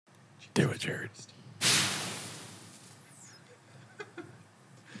Do it, Jared.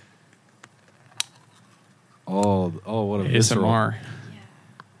 Oh, what a visceral. ASMR.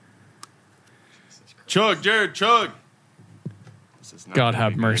 Chug, Jared, chug. God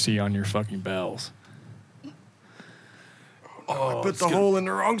have mercy on your fucking bells. Oh, I put the hole in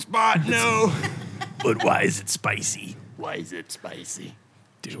the wrong spot. No. But why is it spicy? Why is it spicy?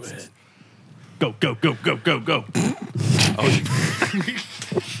 Do it. Go, go, go, go, go, go.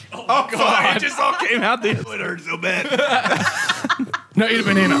 Oh, God. It just all came out. It hurt so bad. No, eat a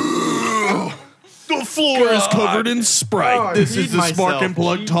banana. The floor is covered in Sprite. Oh, this is feed the Spark myself. and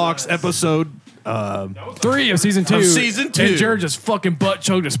Plug Talks episode. 3 of season 2. Of season 2. And Jared just fucking butt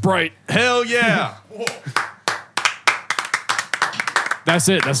chugged a Sprite. Hell yeah. That's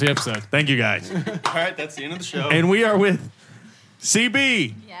it. That's the episode. Thank you, guys. All right, that's the end of the show. And we are with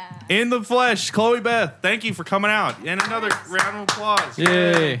CB. Yeah. In the flesh, Chloe-Beth. Thank you for coming out. And another round of applause.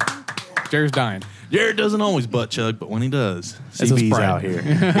 Yay. Jared's dying. Jared doesn't always butt chug, but when he does, It's a CB's Sprite. out here.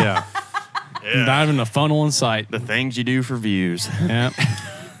 Yeah. Not even a funnel in sight. the things you do for views. Yeah.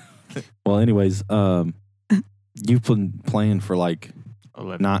 Well, anyways, you've been playing for like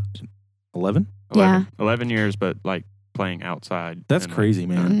 11. not 11? 11 years, but like playing outside. That's and, crazy,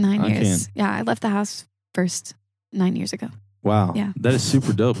 man. 9 I years. can't. Yeah, I left the house first 9 years ago. Wow. Yeah. That is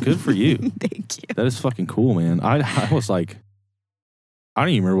super dope. Good for you. Thank you. That is fucking cool, man. I was like, I don't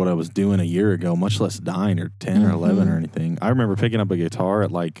even remember what I was doing a year ago, much less 9 or 10 or 11 or anything. I remember picking up a guitar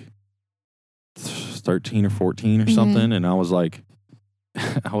at like 13 or 14 or something, and I was like,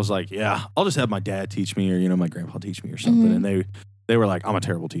 yeah, I'll just have my dad teach me, or my grandpa teach me or something. And they were like, I'm a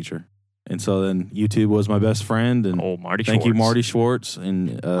terrible teacher. And so then YouTube was my best friend, and Marty thank you, Schwartz. Marty Schwartz.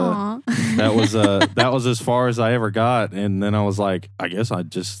 And Aw. that was as far as I ever got. And then I was like, I guess I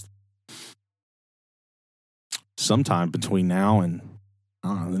just sometime between now and I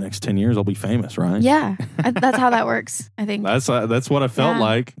don't know, the next 10 years, I'll be famous, right? Yeah, that's how that works, I think. That's what I felt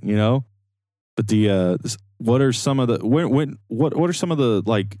like, But what are some of the what are some of the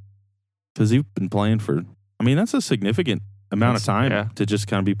like? Because you've been playing for, I mean, that's a significant amount of time to just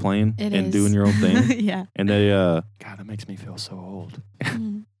kind of be playing It and is. doing your own thing. Yeah. And they God, that makes me feel so old.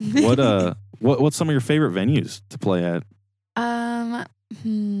 what's some of your favorite venues to play at? Because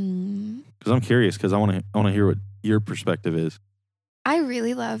I'm curious, because I want to hear what your perspective is. I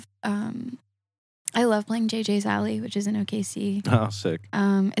really love I love playing JJ's Alley, which is in OKC. Oh, sick.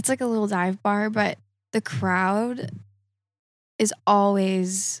 It's like a little dive bar, but the crowd is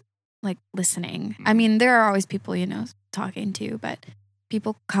always like listening. I mean, there are always people, talking to, but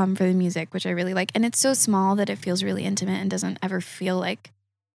people come for the music, which I really like. And it's so small that it feels really intimate and doesn't ever feel like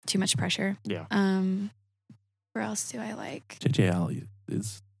too much pressure. Yeah. Where else do I like? JJ Alley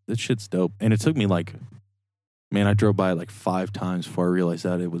that shit's dope. And it took me like, man, I drove by it like 5 times before I realized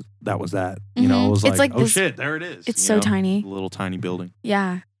that it was that. It was It's like oh this- shit, there it is. It's so tiny. Little tiny building.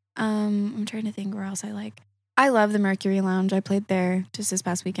 Yeah. I'm trying to think where else I like. I love the Mercury Lounge. I played there just this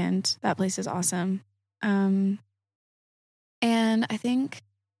past weekend. That place is awesome. And I think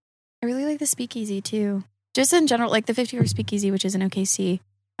I really like the Speakeasy too. Just in general, like the 50-hour Speakeasy, which is in OKC,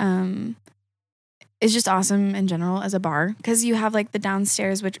 is just awesome in general as a bar because you have like the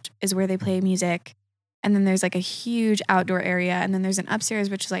downstairs, which is where they play music. And then there's like a huge outdoor area. And then there's an upstairs,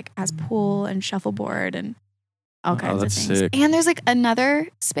 which is like has pool and shuffleboard and all kinds of things. Sick. And there's like another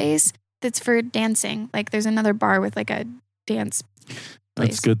space that's for dancing. Like there's another bar with like a dance place.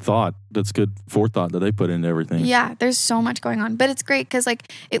 That's good thought. That's good forethought that they put into everything. Yeah, there's so much going on. But it's great because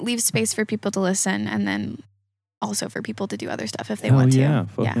like it leaves space for people to listen and then also for people to do other stuff if they want to. Yeah,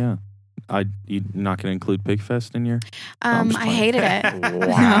 fuck yeah. You're not going to include Pigfest in your... I hated it.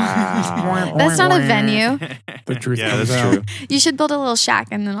 Wow. That's not a venue. The truth Yeah, comes that's out. true. You should build a little shack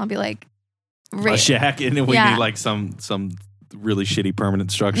and then I'll be like... A shack, and then we Yeah. need like some really shitty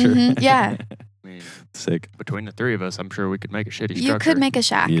permanent structure. Mhm, yeah. I mean, Sick. between the 3 of us, I'm sure we could make a shitty structure. You could make a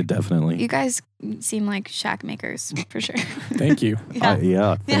shack. Yeah, definitely. You guys seem like shack makers for sure. Thank you. Yeah.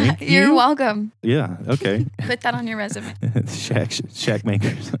 Yeah, Yeah, thank you're you. welcome. Yeah, okay. Put that on your resume. shack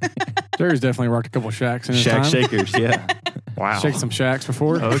makers. Jared's definitely rocked a couple shacks in his Shack time. shakers, yeah. Wow. Shake some shacks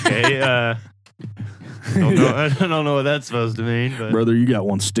before. Okay. I don't know what that's supposed to mean, but Brother, you got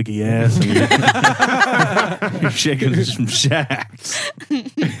one sticky ass and you're shaking some shacks.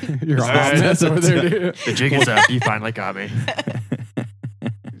 You're All all right, mess over there, dude. the jig is up. You finally got me.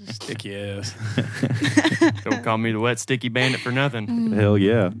 Sticky ass. Don't call me the wet sticky bandit for nothing. Hell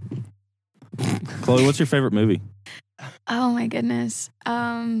yeah. Chloe, what's your favorite movie? Oh my goodness.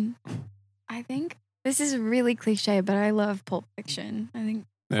 I think this is really cliche, but I love Pulp Fiction. I think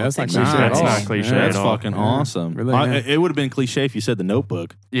Yeah, that's not Fiction. cliche That's at all. not cliche Yeah. That's at all. fucking Yeah. awesome. Really, yeah. It would have been cliche if you said The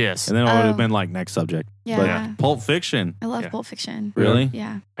Notebook, Yes. and then I would Oh. have been like, next subject. Yeah. But Pulp Fiction, I love Yeah. Pulp Fiction. really?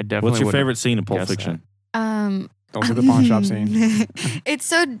 Yeah. I definitely What's your wouldn't favorite scene in Pulp guessed Fiction? Don't say the pawn shop scene. It's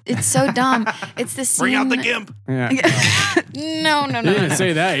so dumb. It's the scene. Bring out the gimp. Yeah. No. He didn't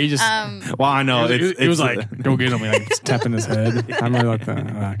say that. He just. Well, I know. it was like, go get him. Like, tapping his head. I'm really like that.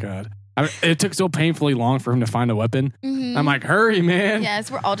 Oh, God. It took so painfully long for him to find a weapon. Mhm. I'm like, hurry, man. Yes,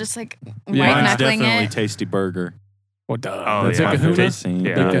 we're all just like Yeah. white Mine's knuckling definitely it. Tasty Burger. Well, duh. Oh, That's yeah. a My kahuna. favorite scene.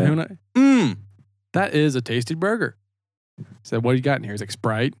 Yeah. Big kahuna. Mm. That is a tasty burger. So what do you got in here? He's like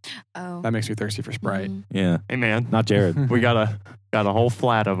Sprite. Oh. That makes me thirsty for Sprite. Mhm. Yeah, Hey man, not Jared. we got a whole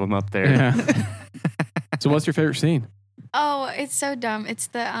flat of them up there. Yeah. So what's your favorite scene? Oh, it's so dumb. It's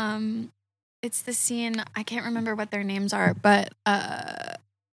the scene. I can't remember what their names are, but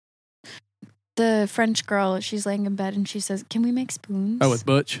the French girl. She's laying in bed and she says, "Can we make spoons?" Oh, with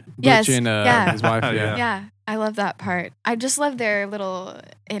Butch. Yes, Butch and yeah. his wife. Yeah. Yeah. Yeah, I love that part. I just love their little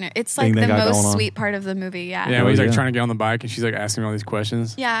inner. It's Thing like they the got going most on. sweet part of the movie. Yeah. Yeah, when he's like yeah. trying to get on the bike and she's like asking him all these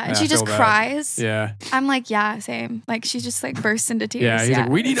questions. Yeah, and Yeah, she I just feel that. cries. Yeah. I'm like, yeah, same. Like she just like bursts into tears. Yeah. He's like,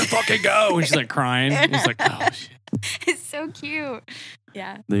 we need to fucking go. And she's like crying. And he's like, oh, shit. It's so cute.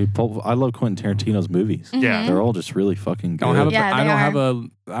 Yeah. I love Quentin Tarantino's movies. Yeah. Mhm. They're all just really fucking good. Don't have a, Yeah, I they don't are. have a,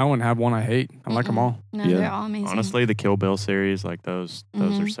 I don't have one I hate. I like them all. No, Yeah. they're all amazing. Honestly, the Kill Bill series, like those are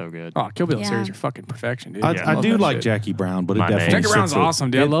Mhm. so good. Oh, Kill Bill Yeah. series are fucking perfection, dude. I, Yeah, I love do that like shit. Jackie Brown, but it My definitely name. Jackie Brown's sits a-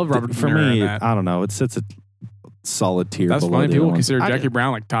 awesome, dude. I love Robert For De Niro me, in that. I don't know. It sits a solid tier That's below funny. the People other ones. consider I- Jackie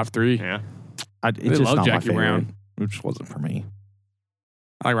Brown like top 3. Yeah. It's They just love not Jackie my favorite. Brown. It just wasn't for me.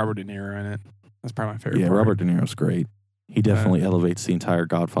 I like Robert De Niro in it. That's probably my favorite. Yeah, part. Robert De Niro's great. He definitely elevates the entire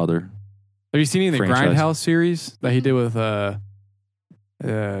Godfather. Have you seen any of the franchise. Grindhouse series that he did with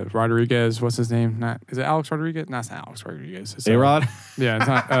Rodriguez? What's his name? Not is it Alex Rodriguez? No, it's not Alex Rodriguez. It's, A-Rod? Yeah, it's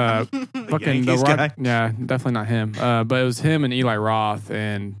not. Fucking the Yankees Rod. guy? Yeah, definitely not him. But it was him and Eli Roth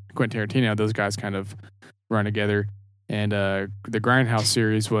and Quentin Tarantino. Those guys kind of run together. And the Grindhouse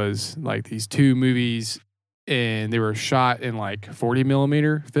series was like these 2 movies, and they were shot in like 40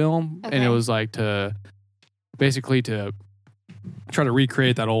 millimeter film, and it Okay. was like to basically to try to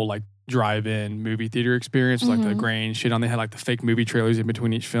recreate that old like drive-in movie theater experience, like the Mhm. grain shit on. They had like the fake movie trailers in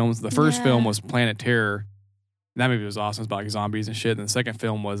between each film. So the first Yeah. film was Planet Terror. That movie was awesome. It's about like zombies and shit. And the second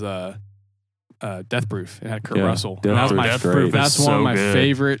film was Death Proof. It had Kurt Yeah, Russell. Death And that was my Proof's great. that's It's one of so my good.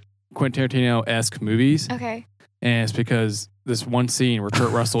 favorite Quentin Tarantino-esque movies. Okay. And it's because this one scene where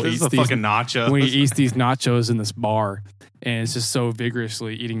Kurt Russell This eats is the these fucking nachos. when he eats these nachos in this bar, and it's just so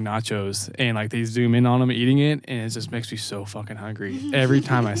vigorously eating nachos, and like they zoom in on him eating it, and it just makes me so fucking hungry every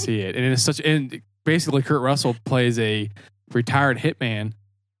time I see it. And it's such, and basically Kurt Russell plays a retired hitman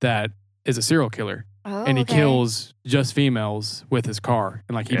that is a serial killer, Oh, and he okay. kills just females with his car,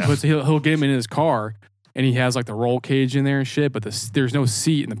 and like Yeah. he'll get him in his car. And he has like the roll cage in there and shit, but there's no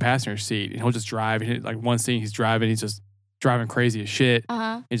seat in the passenger seat. And he'll just drive. And like one scene, he's driving, he's just driving crazy as shit.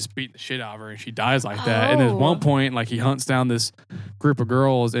 Uh-huh. And just beating the shit out of her, and she dies like that. And then at Oh. one point, like he hunts down this group of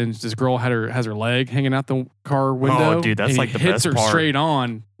girls, and this girl has her leg hanging out the car window. Oh, dude, that's and like he the hits best her part. straight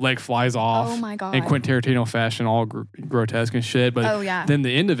on, leg flies off. Oh my god. In Quentin Tarantino fashion, all grotesque and shit. But Oh yeah. then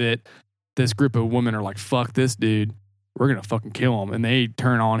the end of it, this group of women are like, "Fuck this dude, we're gonna fucking kill him," and they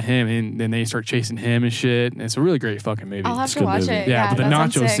turn on him, and then they start chasing him and shit. And it's a really great fucking movie. I'll have It's a to good watch movie. it. Yeah, but the that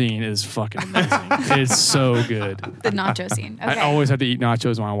sounds nacho sick. scene is fucking amazing. It's so good. The nacho scene. Okay. I always have to eat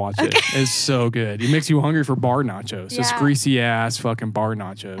nachos when I watch it. It's so good. It makes you hungry for bar nachos. Just Yeah. greasy ass fucking bar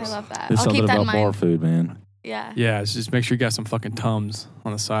nachos. I love that. There's I'll something keep that in about bar mind. food, man. Yeah. Yeah, it's just make sure you got some fucking Tums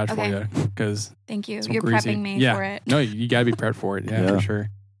on the side Okay. for you, because Thank you. some You're greasy. prepping me Yeah. for it. No, you gotta be prepped for it. Yeah, Yeah. for sure.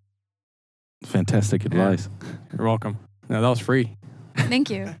 Fantastic advice. You're welcome. No, that was free. Thank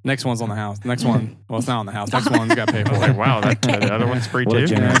you. Next one's on the house. Next one, well, it's not on the house. Next one's got to pay I for was it. like, wow, the other one's free What a too.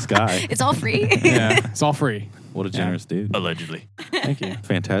 generous guy. It's all free. Yeah, it's all free. What a Yeah. generous dude. Allegedly. Thank you.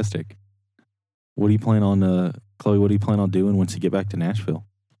 Fantastic. What do you plan on, Chloe, what do you plan on doing once you get back to Nashville?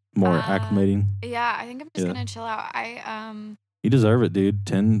 More acclimating? Yeah, I think I'm just Yeah. gonna chill out. You deserve it, dude.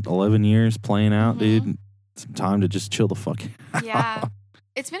 10, 11 years playing out, Mhm. dude. Some time to just chill the fuck out. Yeah.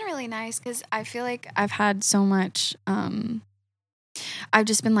 It's been really nice because I feel like I've had so much. I've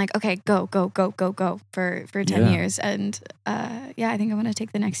just been like, okay, go for 10 Yeah. years, and I think I'm gonna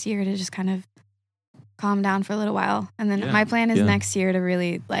take the next year to just kind of calm down for a little while, and then Yeah. my plan is Yeah. next year to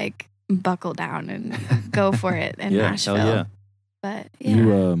really like buckle down and go for it in Yeah, Nashville. hell yeah. But yeah,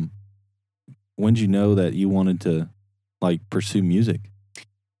 You, when did you know that you wanted to, like, pursue music?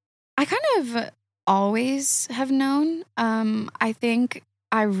 I kind of always have known. I think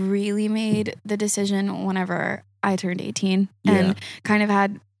I really made the decision whenever I turned 18 Yeah. and kind of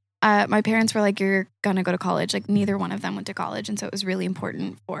had, my parents were like, you're going to go to college. Like neither one of them went to college. And so it was really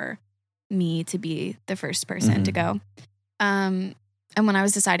important for me to be the first person to go. And when I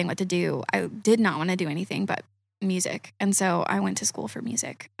was deciding what to do, I did not want to do anything but music. And so I went to school for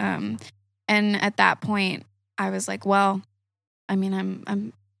music. And at that point I was like, well, I mean,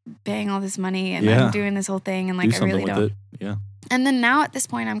 I'm paying all this money and I'm doing this whole thing. And like, I really don't. It. Yeah. And then now at this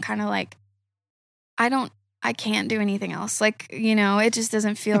point, I'm kind of like, I can't do anything else. Like, you know, it just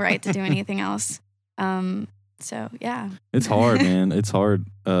doesn't feel right to do anything else. So yeah. It's hard, man. It's hard.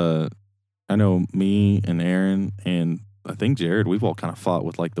 I know me and Aaron and I think Jared, we've all kind of fought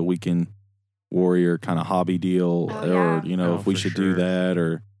with like the weekend warrior kind of hobby deal or, you know, if we should do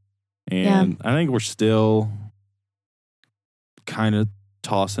that and I think we're still kind of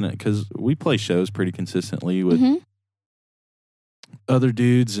tossing it because we play shows pretty consistently with other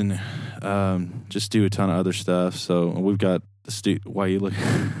dudes and just do a ton of other stuff. So we've got the why you look?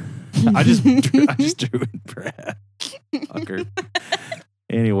 I just drew in Brad. Fucker.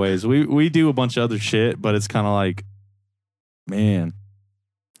 Anyways, we do a bunch of other shit, but it's kind of like, man,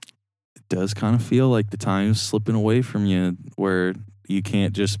 it does kind of feel like the time's slipping away from you where you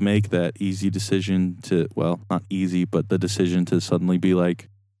can't just make that easy decision to, well, not easy, but the decision to suddenly be like,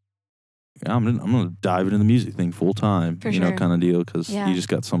 yeah, I'm going to dive into the music thing full time, know, kind of deal, because you just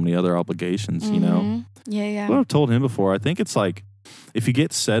got so many other obligations, you know? Yeah. Well, I've told him before, I think it's like, if you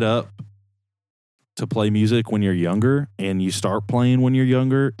get set up to play music when you're younger and you start playing when you're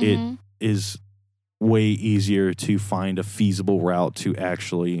younger, it is way easier to find a feasible route to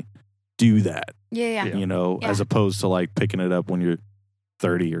actually do that. Yeah. You know, as opposed to like picking it up when you're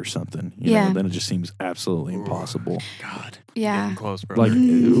 30 or something. You know, then it just seems absolutely impossible. God. Yeah. Getting close, bro. Like,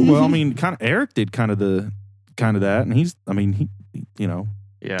 well, I mean, kind of Eric did kind of that, and he's, I mean, he, you know,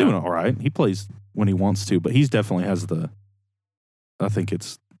 doing all right. He plays when he wants to, but he's definitely has I think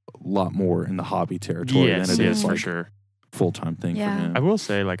it's a lot more in the hobby territory than it is like for sure full-time thing for him. I will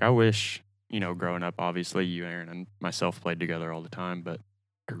say, like, I wish, you know, growing up, obviously you, Aaron, and myself played together all the time, but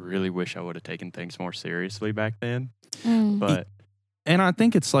I really wish I would have taken things more seriously back then. But and I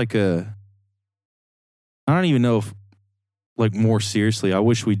think it's like I don't even know if, like, more seriously, I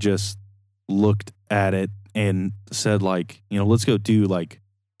wish we just looked at it and said, like, you know, let's go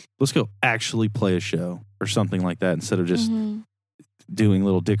actually play a show or something like that instead of just doing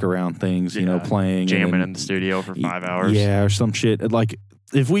little dick around things, you know, playing. Jamming in the studio for 5 hours. Yeah, or some shit. Like,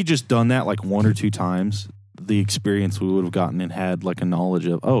 if we just done that like one or two times, the experience we would have gotten and had like a knowledge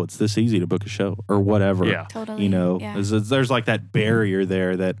of, oh, it's this easy to book a show or whatever. Yeah. Totally. You know, there's like that barrier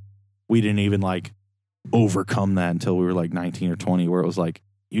there that we didn't even like overcome that until we were like 19 or 20, where it was like,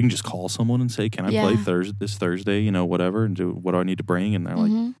 you can just call someone and say, can I play this Thursday, you know, whatever, and do what do I need to bring? And they're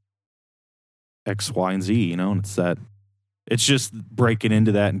like, X, Y, and Z, you know, and it's just breaking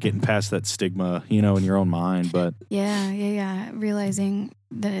into that and getting past that stigma, you know, in your own mind. But yeah. Realizing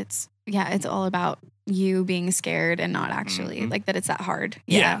that it's all about you being scared and not actually like that it's that hard.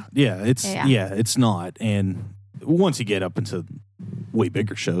 It's not. And once you get up into way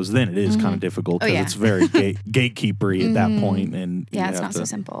bigger shows, then it is kind of difficult because it's very gatekeepery at that point. And it's not so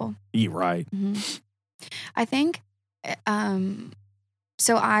simple. You're right. I think,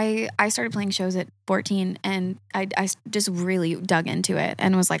 so I started playing shows at 14 and I just really dug into it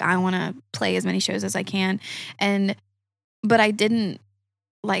and was like, I want to play as many shows as I can. But I didn't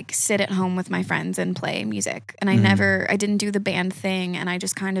like sit at home with my friends and play music. And I didn't do the band thing. And I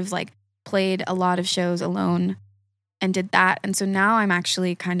just kind of like played a lot of shows alone and did that. And so now I'm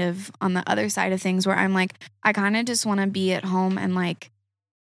actually kind of on the other side of things where I'm like, I kind of just want to be at home and like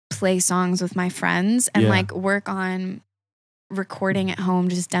play songs with my friends and like work on recording at home,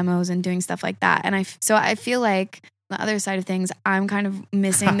 just demos and doing stuff like that. And I feel like the other side of things, I'm kind of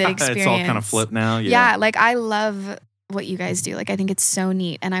missing the experience. It's all kind of flipped now. Yeah. Like I love what you guys do. Like I think it's so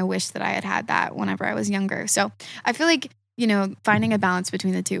neat. And I wish that I had that whenever I was younger. So I feel like, you know, finding a balance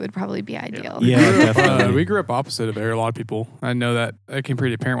between the two would probably be ideal. Yeah, definitely. We grew up opposite of a lot of people. I know that it came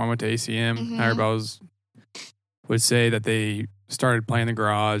pretty apparent when I went to ACM. Everybody would say that they started playing in the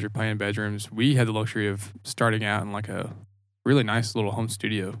garage or playing in bedrooms. We had the luxury of starting out in like a really nice little home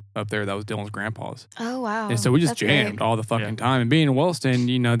studio up there that was Dylan's grandpa's. Oh, wow. And so we just jammed all the fucking time. And being in Williston,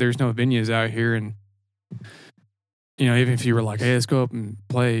 you know, there's no venues out here. And, you know, even if you were like, hey, let's go up and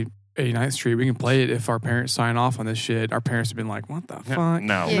play 89th Street, we can play it if our parents sign off on this shit. Our parents have been like, what the fuck?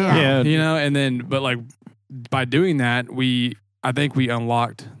 No. Yeah. You know, and then, but like, by doing that, I think we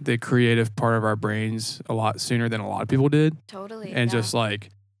unlocked the creative part of our brains a lot sooner than a lot of people did. Totally. And just like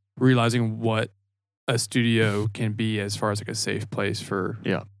realizing what a studio can be as far as like a safe place for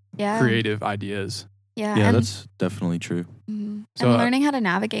creative ideas. Yeah. Yeah, and, that's definitely true. mhm. So, And learning how to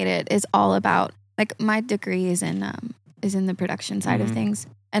navigate it is all about, like, my degree is in the production side of Mhm. things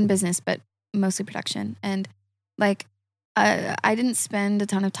and business, but mostly production. And like, I didn't spend a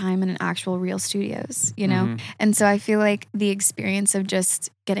ton of time in an actual real studios, you know? Mhm. And so I feel like the experience of just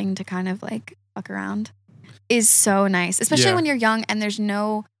getting to kind of like fuck around is so nice, especially Yeah. when you're young and there's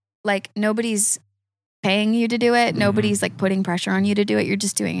no, like, nobody's paying you to do it. Mhm. Nobody's like putting pressure on you to do it. You're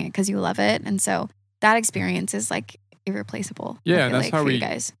just doing it because you love it. And so that experience is like irreplaceable. I Yeah, feel that's like, how for we you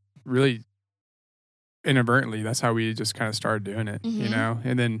guys. really inadvertently, that's how we just kind of started doing it, you Mhm. know?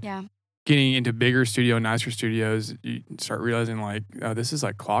 And then Yeah. getting into bigger studio, nicer studios, you start realizing like, oh, this is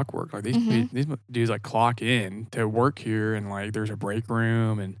like clockwork. Like these dudes like clock in to work here, and like there's a break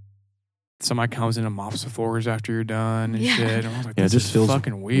room, and somebody comes in and mops the floors after you're done and Yeah. shit. And I was like, Yeah, it this just is feels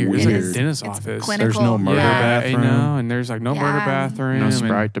fucking weird. It's like a weird. dentist It's office. clinical. There's no murder yeah, you bathroom. know, and there's like no murder Yeah. bathroom. No and-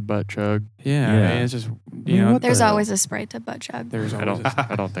 Sprite to butt chug. Yeah, Yeah. and it's just, I you mean, know, what There's the hell? always a Sprite to butt chug. there's I always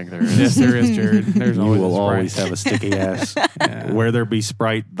don't. I don't think there yes, is. there is, Jared. There's You always will a Sprite. always have a sticky ass. Yeah. Where there be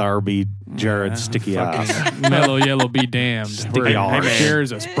Sprite, there be Jared's Yeah, sticky fucking ass. Mellow yellow be damned. Sticky Where arse.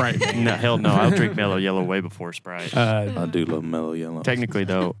 Jared's a Sprite. Man. No, hell no. I'll drink Mellow Yellow way before Sprite. I do love mellow yellow. Technically,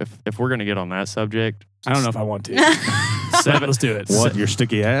 though, if we're gonna get on that subject, I don't know if I want to. Let's do it. What, your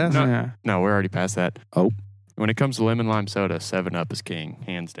sticky ass? No. Yeah. no, we're already past that. Oh. When it comes to lemon lime soda, 7-Up is king,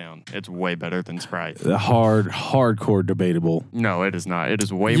 hands down. It's way better than Sprite. The hardcore debatable. No, it is not. It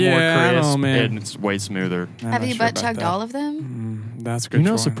is way Yeah, I more don't crisp know, man. and it's way smoother. I'm Have not you sure butt about chugged that. all of them? That's a good. You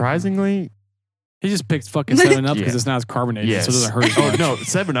know, choice. surprisingly, he just picked fucking 7-Up because Yeah. it's not as carbonated, yes. so it doesn't hurt as Oh much. no,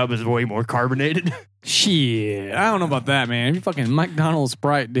 7-Up is way more carbonated. Shit, I don't know about that, man. If you fucking McDonald's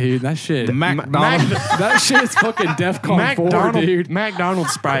Sprite, dude, that shit. McDonald's. That shit is fucking DEFCON 4, dude. McDonald's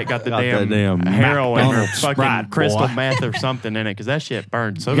Sprite got the Got that damn, damn heroin or McDonald's fucking Sprite, crystal boy. meth or something in it because that shit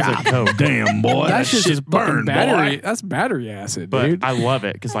burns. So does God a Coke. damn, boy. That shit's just fucking burned, battery. boy. That's battery acid, But dude. I love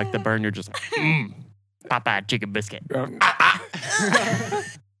it because like the burn, you're just like, Popeye chicken biscuit.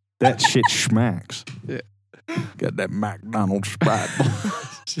 That shit smacks. Yeah. Got that McDonald's Sprite.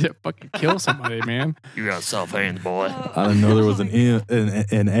 Shit, fucking kill somebody, man. You got soft hands, boy. I didn't know there was an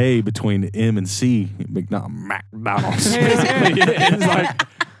A between M and C. McDonald's. Basically, it's like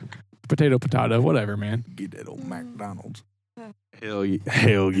potato, whatever, man. Get that old McDonald's. Hell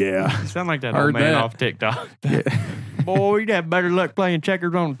yeah. You sound like that Heard old man that. off TikTok. Yeah. Boy, you'd have better luck playing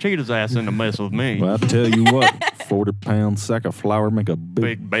checkers on a cheetah's ass than to mess with me. Well, I tell you what, 40-pound sack of flour make a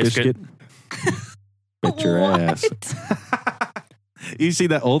big Big biscuit. Bet your ass. You see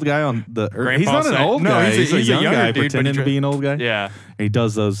that old guy on the? He's Grandpa not an saying- old No, guy. he's a young younger guy dude, but he pretending to try- be an old guy. Yeah. He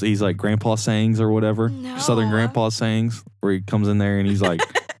does those. He's like grandpa sayings or whatever. No. Southern grandpa sayings, where he comes in there and he's like,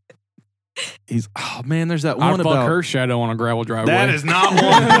 oh man, there's that I'd one fuck about her shadow on a gravel driveway. That is not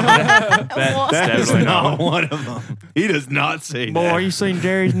one. Of them. That's That is definitely not not one. one of them. He does not say Boy, that. you seen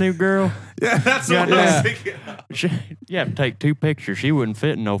Jerry's new girl? Yeah, that's Yeah, what I yeah. was thinking. You have to take 2 pictures. She wouldn't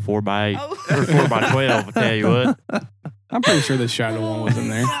fit in no 4x8 Oh. or 4x12, I tell you what. I'm pretty sure the shadow one was in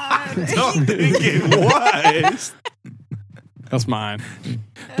there. I don't think it was. That's mine.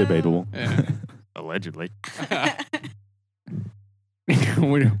 Debatable. Yeah. Allegedly.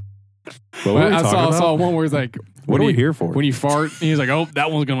 When- But what are we I talking saw about? one where it's like, What are you here for? when you fart, he's like, oh,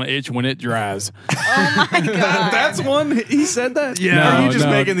 that one's gonna itch when it dries. Oh my god. That's one. He said that. Yeah. No, are you just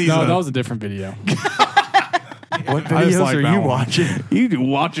no, making these? No, up? that was a different video. What I just videos like are that you one. watching? You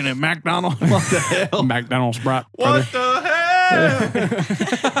watching at McDonald's? What the hell? McDonald's Sprite. brother. What the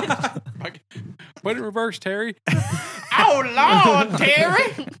hell? Put it in reverse, Terry. Oh, Lord,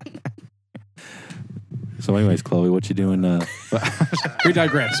 Terry. So, anyways, Chloe, what you doing? We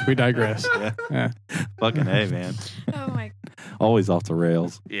digress. Yeah. Fucking hey, man. Oh my. Always off the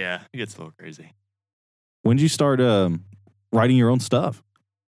rails. Yeah, it gets a little crazy. When did you start writing your own stuff?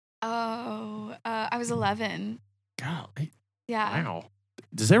 Oh, I was 11. Golly. Yeah. Wow.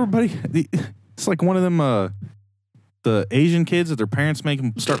 Does everybody? It's like one of them. The Asian kids that their parents make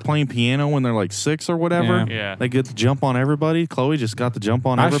them start playing piano when they're like 6 or whatever. Yeah. Yeah. They get the jump on everybody. Chloe just got the jump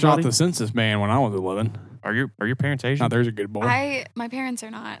on I shot everybody. the census man when I was 11. Are your parents Asian? Now there's a good boy. My parents are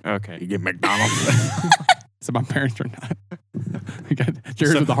not. Okay. You get McDonald's. So my parents are not. We got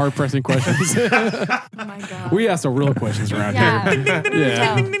Jared with the hard pressing questions. Oh my god. We ask the real questions around Yeah. here.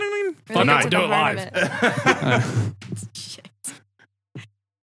 Yeah. Really Fun get night, to do the it heart live. of it. Shit.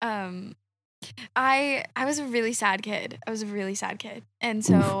 I was a really sad kid. And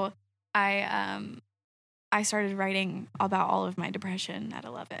so I started writing about all of my depression at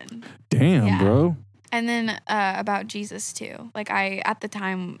 11. Damn, Yeah. bro. And then about Jesus too. Like I at the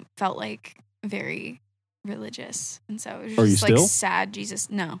time felt like very religious. And so it was Are you just like still? sad Jesus.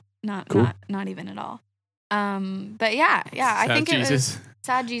 No. Cool. not even at all. But yeah, I think it was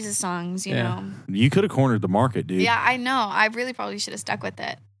sad Jesus songs, you know. You could have cornered the market, dude. Yeah, I know. I really probably should have stuck with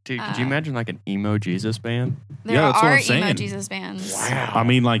it. Dude, could you imagine like an emo Jesus band? There Yeah, that's what are I'm saying. emo Jesus bands. Wow. I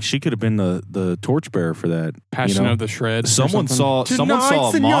mean, like she could have been the torchbearer for that. Passion you know? of the Shred. Someone saw a mosh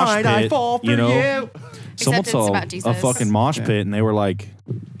pit. You know, someone Except it's saw about a Jesus. fucking mosh Yeah. pit, and they were like,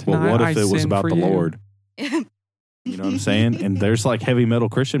 "Well, Tonight what I if it was sin about for the you. Lord?" You know what I'm saying? And there's like heavy metal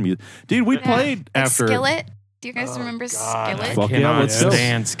Christian music, dude. We played Like after Skillet. Do you guys remember God, Skillet? Fuck yeah, cannot let's go.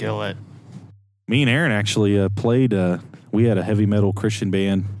 stand Skillet. me and Aaron actually played. We had a heavy metal Christian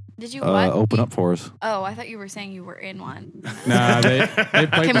band Did you what? open up for us. Oh, I thought you were saying you were in one. Nah, they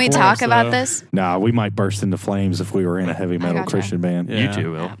played Can we before talk us, about though. this? Nah, we might burst into flames if we were in a heavy metal gotcha. Christian band. Yeah. You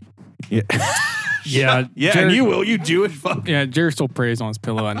two will. Yeah. Yeah, Yeah, Jared- and you will, you Jewish fuck. Yeah, Jared still prays on his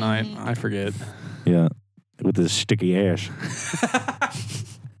pillow at night. I forget. Yeah, with his sticky ass.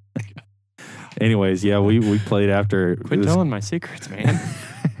 Anyways, yeah, we played after. Quit telling my secrets, man.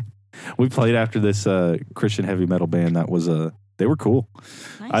 We played after this Christian heavy metal band that was they were cool.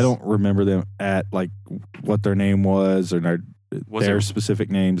 Nice. I don't remember them at like what their name was or Was their it- specific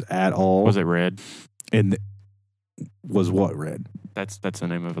names at all. Was it Red? And was what Red? That's the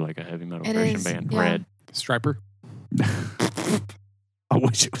name of like a heavy metal It Christian is, band. yeah. Red. Striper. I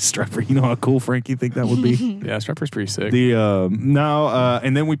wish it was Striper. You know how cool Frank you think that would be. Yeah, Striper's pretty sick.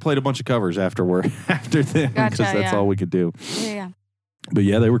 And then we played a bunch of covers after them because Gotcha, that's yeah. all we could do. Yeah. But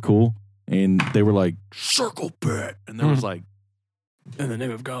yeah, they were cool, and they were like circle pit, and there was like In the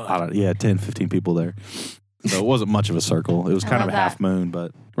name of God. 10, 15 people there. So it wasn't much of a circle. It was I kind of love a half that. moon,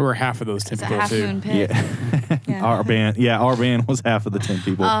 but We were half of those 10 It's a people, half too. moon pit. yeah. Yeah. our band was half of the 10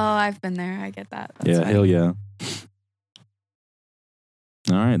 people. Oh, I've been there. I get that. That's yeah, fine. hell yeah.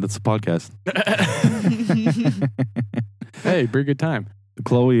 All right, that's the podcast. Hey, pretty good time.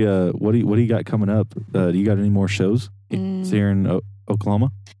 Chloe, what do you got coming up? Do you got any more shows here in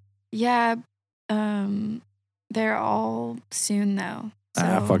Oklahoma? Yeah. They're all soon though.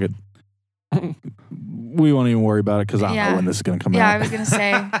 So, Fuck it. We won't even worry about it because I don't know Yeah. when this is going to come Yeah, out. I was gonna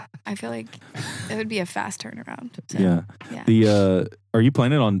say. I feel like it would be a fast turnaround. So, Yeah. Yeah. Are you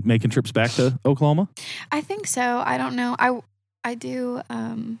planning on making trips back to Oklahoma? I think so. I don't know. I do.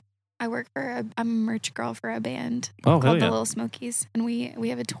 I work for. I'm a merch girl for a band Oh, hell called the yeah. Little Smokies, and we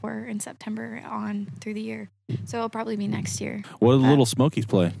have a tour in September on through the year. So it'll probably be next year. What do the But- Little Smokies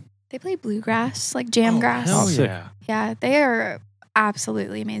play? They play bluegrass, like jam grass. hell sick. yeah. Yeah, they are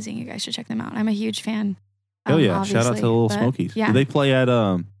absolutely amazing. You guys should check them out. I'm a huge fan. Hell yeah. Shout out to obviously, the Little but Smokies. Yeah. Do they play at,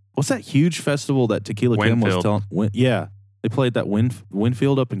 what's that huge festival that Tequila Kim was Winfield. telling? Yeah. They play at that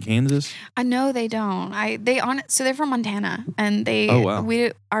Winfield up in Kansas. I know they don't. So they're from Montana, and they. Oh, wow.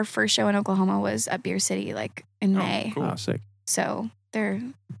 Our first show in Oklahoma was at Beer City, like in May. cool. Oh, sick. So they're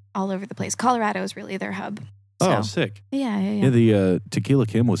all over the place. Colorado is really their hub. So, Oh, sick. yeah. Yeah, the Tequila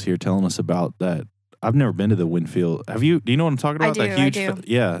Kim was here telling us about that. I've never been to the Winfield. Have you? Do you know what I'm talking about? I that do, huge. I do.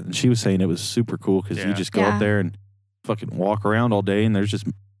 Yeah, and she was saying it was super cool because you Yeah. just go Yeah. up there and fucking walk around all day, and there's just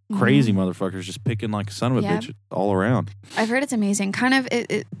crazy motherfuckers just picking like a son of a Yeah. bitch all around. I've heard it's amazing. Kind of,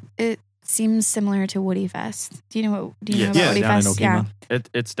 it seems similar to Woody Fest. Do you know what? Do you know Yes. about Yeah, Woody down in Fest? Okemah.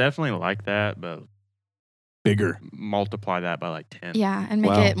 It's definitely like that, but Bigger. multiply that by like 10. Yeah, and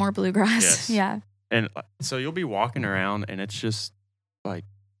make Wow. it more bluegrass. Yes. Yeah. And so you'll be walking around, and it's just like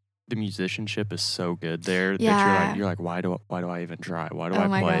the musicianship is so good there Yeah. that you're like, why do I even try? Why do Oh I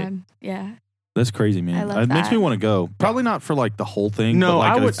my play? god. Yeah. That's crazy, man. I love It makes that. me want to go. Probably not for like the whole thing. No, but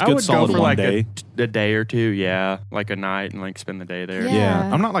like I a would good go solid for one like day. a day or two, yeah, like a night and like spend the day there. Yeah.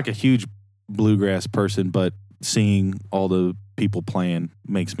 Yeah, I'm not like a huge bluegrass person, but seeing all the people playing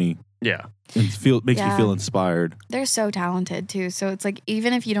makes me Yeah. makes me Yeah. feel inspired. They're so talented too. So it's like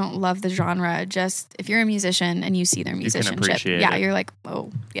even if you don't love the genre, just if you're a musician and you see their can musicianship, appreciate yeah, it. you're like,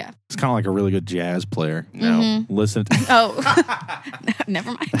 oh yeah. It's kind of like a really good jazz player. No. Mhm. Listen, Oh,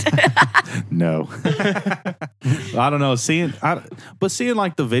 never mind. no, I don't know. Seeing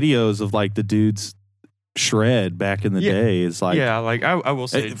like the videos of like the dudes shred back in the Yeah. day is like, yeah, like I will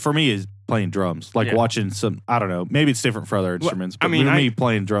say, for me is playing drums. Like Yeah. watching some, I don't know, maybe it's different for other instruments. I But mean, for I- me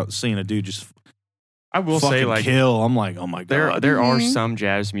playing drums, seeing a dude just I will fucking say like kill, I'm like, oh my god. there are Mhm. some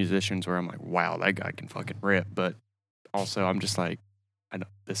jazz musicians where I'm like, wow, that guy can fucking rip. But also I'm just like,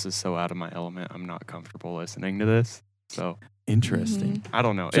 this is so out of my element. I'm not comfortable listening to this. So Interesting. I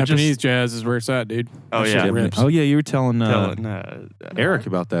don't know. It Japanese just, jazz is where it's at, dude. oh That shit yeah, rips. Oh yeah, you were telling telling, Eric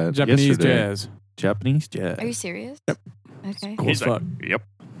about that. Japanese yesterday. jazz. Japanese jazz. Are you serious? Yep. Okay. Cool as He's like, fuck. yep.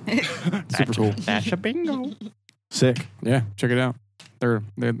 Super cool. That's a bingo. Sick. Yeah, check it out. They're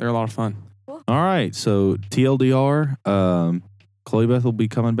a lot of fun. All right. So TLDR, Chloe-Beth will be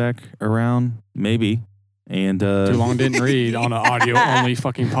coming back around, maybe. And Too long didn't read on an audio only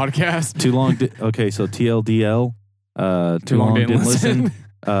fucking podcast. Too long. Okay, so TLDL. Too long didn't listen.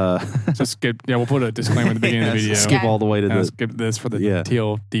 So skip. Yeah, we'll put a disclaimer at the beginning of the video. Skip all the way to the. Skip this for the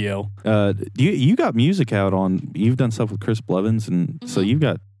TLDL. You got music out on. You've done stuff with Chris Blevins, and so you've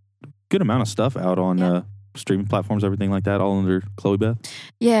got good amount of stuff out on streaming platforms, everything like that, all under Chloe-Beth.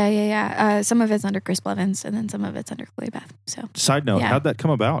 Yeah. Some of it's under Chris Blevins, and then some of it's under Chloe-Beth. So. Side note: how'd that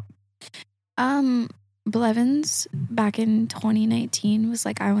come about? Blevins back in 2019 was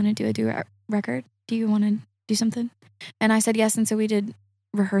like, I want to do a duet record. Do you want to do something? And I said yes, and so we did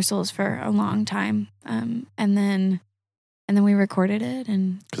rehearsals for a long time, and then we recorded it,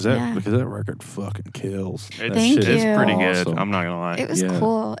 and because that record fucking kills. Thank you. It's pretty good. Awesome. I'm not gonna lie. It was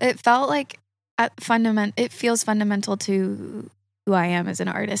cool. It felt like it feels fundamental to who I am as an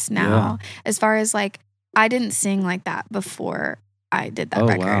artist now. As far as like, I didn't sing like that before I did that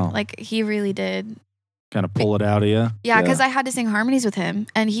record. Wow. Like he really did. Kind of pull it out of you. Yeah, because I had to sing harmonies with him,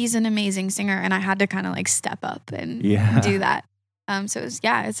 and he's an amazing singer, and I had to kind of like step up and do that. So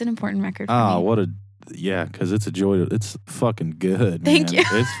it's an important record for me. Because it's a joy. It's fucking good. Thank you.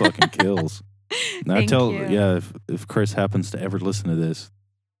 It's fucking kills. And Thank you. If Chris happens to ever listen to this,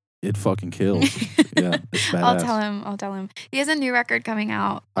 it fucking kills. It's badass. I'll tell him. He has a new record coming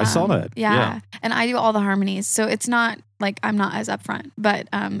out. I saw that. Yeah. And I do all the harmonies, so it's not like I'm not as upfront, but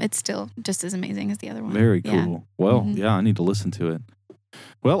it's still just as amazing as the other one. Very cool. Well, I need to listen to it.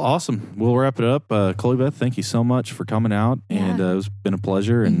 Well, awesome. We'll wrap it up. Chloe-Beth, thank you so much for coming out, and it's been a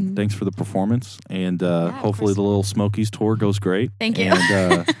pleasure, and thanks for the performance, and hopefully the Little Smokies tour goes great. Thank you.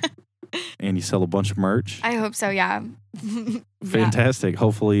 And, and you sell a bunch of merch. I hope so, yeah. Fantastic.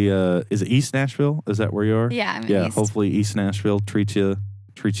 Hopefully, is it East Nashville? Is that where you are? Yeah, I'm in East. Hopefully East Nashville treats you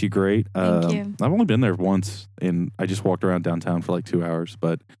great. Thank you. I've only been there once, and I just walked around downtown for like 2 hours,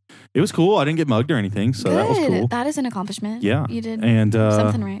 but it was cool. I didn't get mugged or anything, so that was cool. That is an accomplishment. Yeah. You did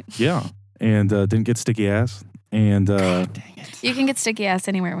something right. Yeah. And didn't get sticky ass. And God dang it. You can get sticky ass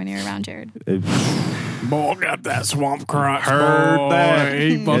anywhere when you're around Jared. Boy, got that swamp crotch. Heard that.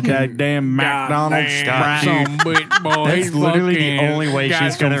 Get that damn McDonald's Scott. That's literally the only way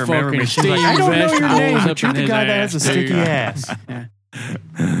she's going to remember me. She's like, I don't know your name, but you're the guy that has a sticky ass.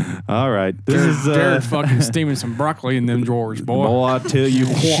 All right. This is Jared fucking steaming some broccoli in them drawers, boy. Boy, I tell you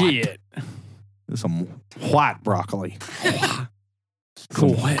what. Shit. Some white broccoli.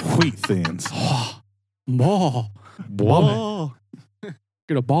 Cool. Wheat thins. Ball.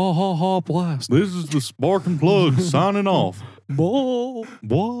 Get a ball blast. This is the Sparking Plug signing off. Ball.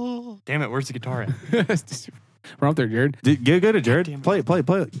 Damn it, where's the guitar at? Run up there, Jared. Go to Jared. Play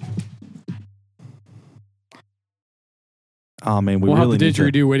it. Oh man, we'll really have to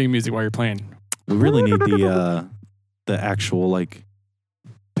didgeridoo wedding music while you're playing. We really need the actual like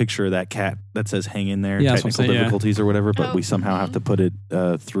picture of that cat that says "hang in there." Yeah, technical difficulties or whatever, but we somehow have to put it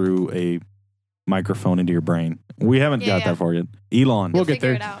through a microphone into your brain. We haven't got that far yet. Elon, we'll get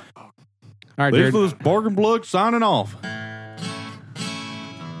there. It out. All right, Jared. This is Bargain Plug signing off.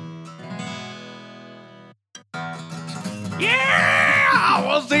 Yeah,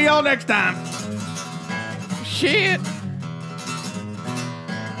 we'll see y'all next time. Shit.